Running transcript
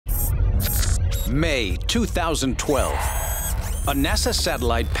May 2012. A NASA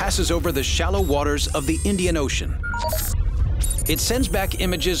satellite passes over the shallow waters of the Indian Ocean. It sends back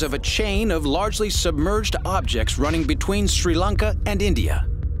images of a chain of largely submerged objects running between Sri Lanka and India.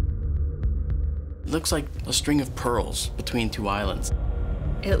 It looks like a string of pearls between two islands.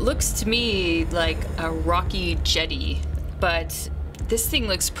 It looks to me like a rocky jetty, but this thing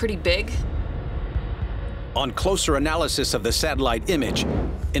looks pretty big. On closer analysis of the satellite image,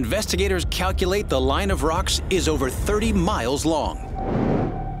 investigators calculate the line of rocks is over 30 miles long.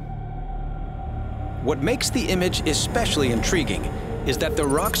 What makes the image especially intriguing is that the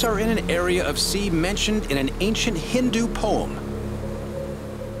rocks are in an area of sea mentioned in an ancient Hindu poem.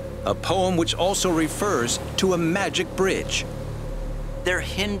 A poem which also refers to a magic bridge. They're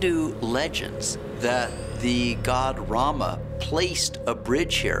Hindu legends that the god Rama placed a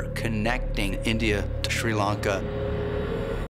bridge here connecting India to Sri Lanka